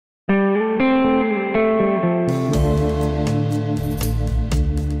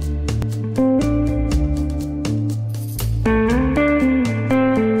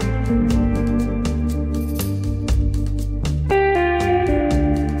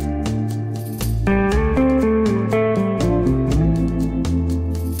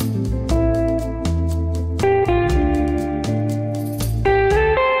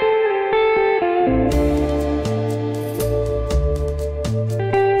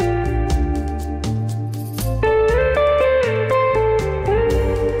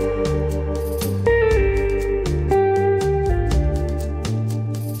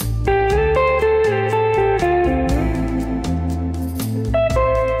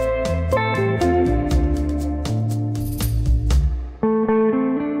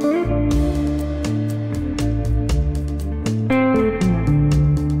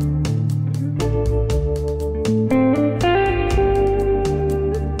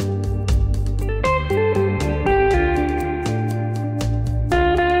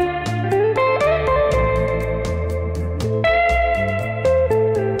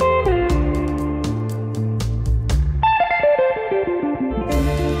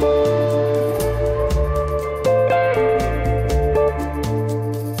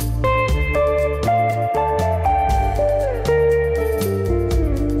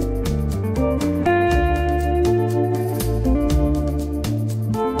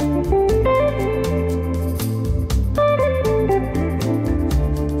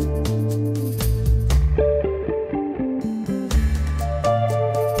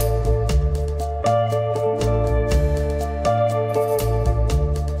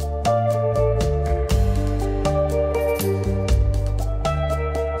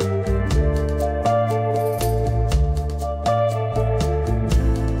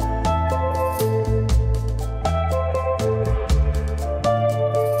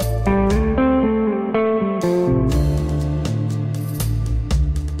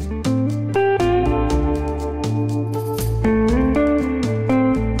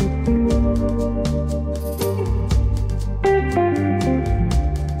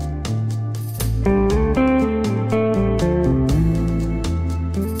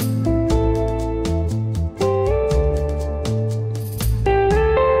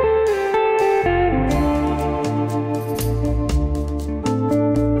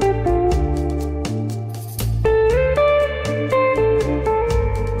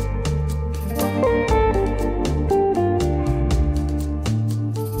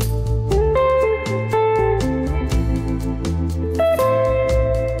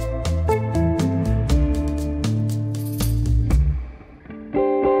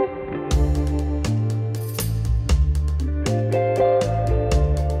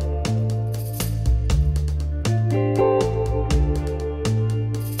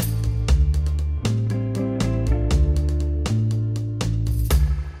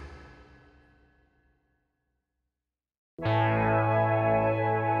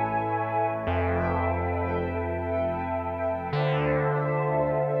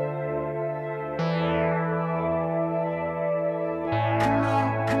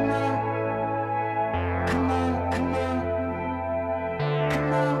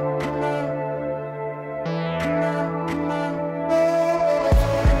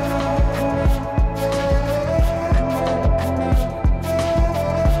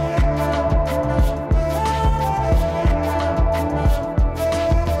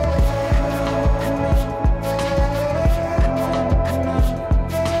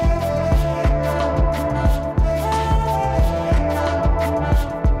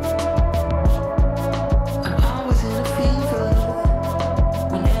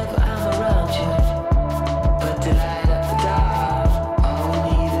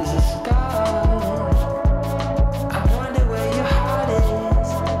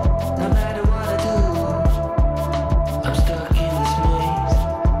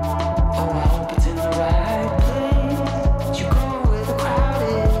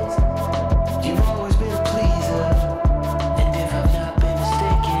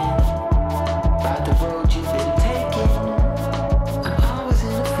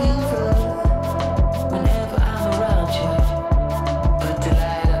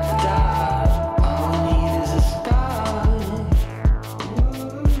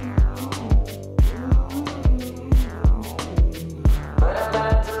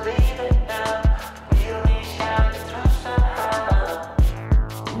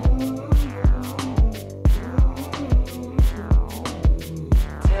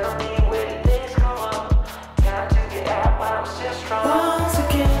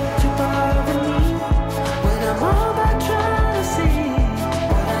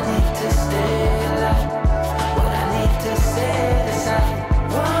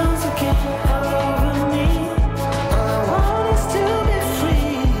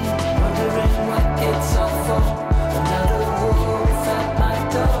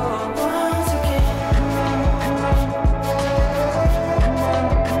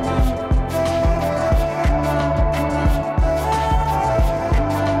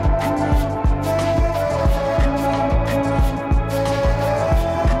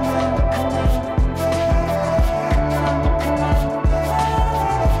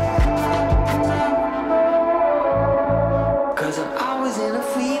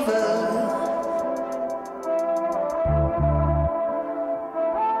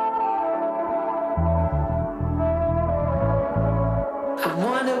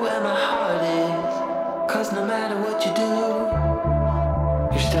matter what you do,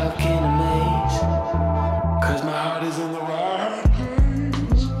 you're stuck in a maze, 'cause my heart is in the right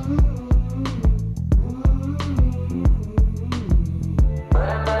place. But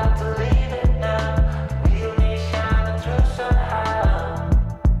I'm about to leave it now, feel me shining through somehow.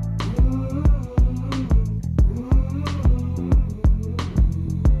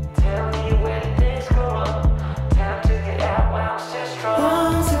 Tell me where did things go wrong, time to get out while I'm still strong.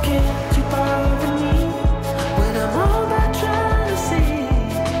 Once again, you bother me when I'm all about trying to see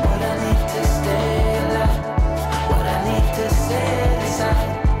what I need to stay alive, what I need to set aside.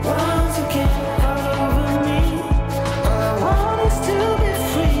 Once again, all over me, all I want is to be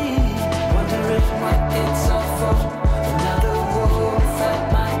free, wondering what it's all for. Another wolf at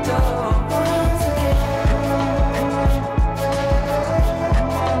my door. Once again.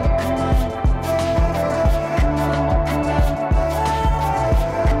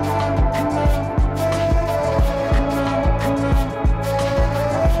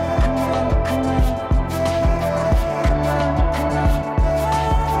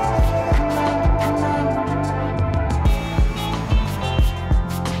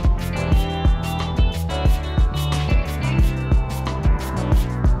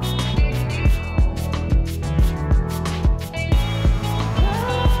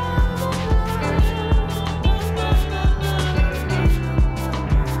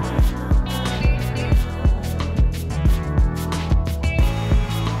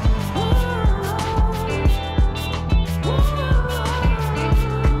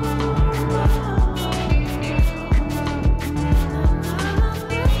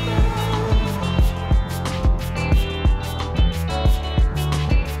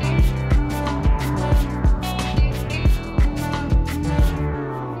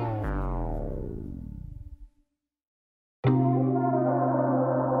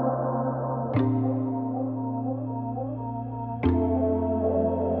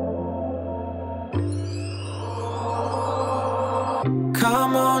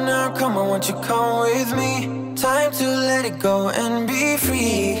 Come on now, come on, won't you come with me? Time to let it go and be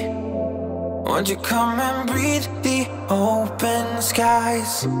free. Won't you come and breathe the open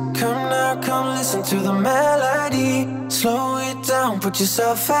skies? Come now, come listen to the melody. Slow it down, put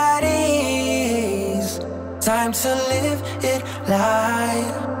yourself at ease. Time to live it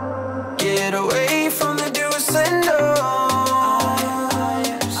light. Get away from the do's and don'ts.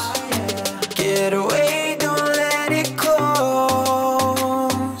 Get away, don't let it close.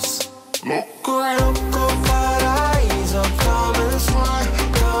 Loco, loco, paraíso. Come and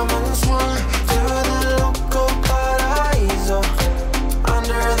swim to the loco paraíso.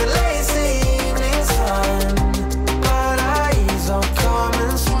 Under the lazy evening sun. Paraíso, come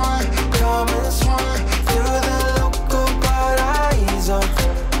and swim to the loco paraíso.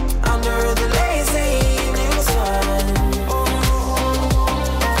 Under the lazy evening sun.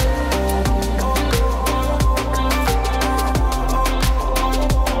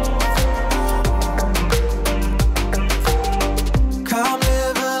 Come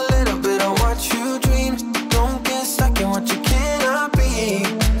live a little bit of what you dream. Don't get stuck in what you cannot be.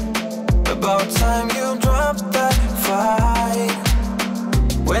 About time you drop that fight.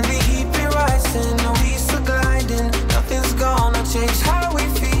 When the heat be rising, we still gliding. Nothing's gonna change how we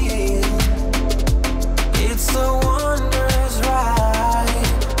feel. It's a wondrous ride.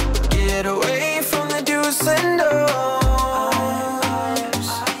 Get away from the do's and don'ts.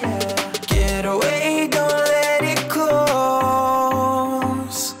 Get away, don't let it close.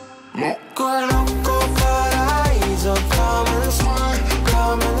 Loco, loco, paraíso. Come and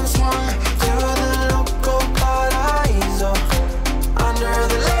swim to the loco paraíso. Under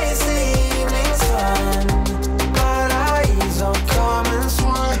the lazy evening sun. Paraíso, come and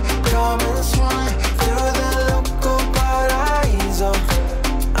swim to the loco paraíso.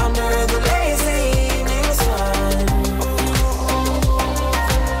 Under the lazy evening sun.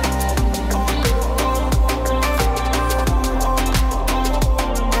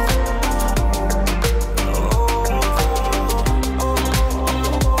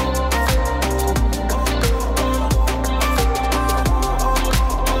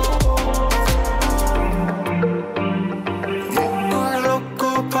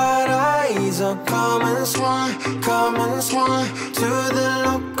 Loco paraíso, come and swim to the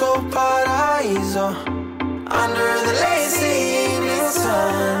loco paraíso. Under the lazy evening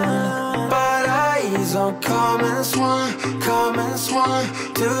sun. Paraíso, come and swim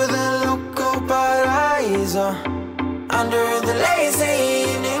to the loco paraíso. Under the lazy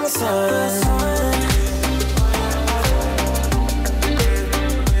evening sun.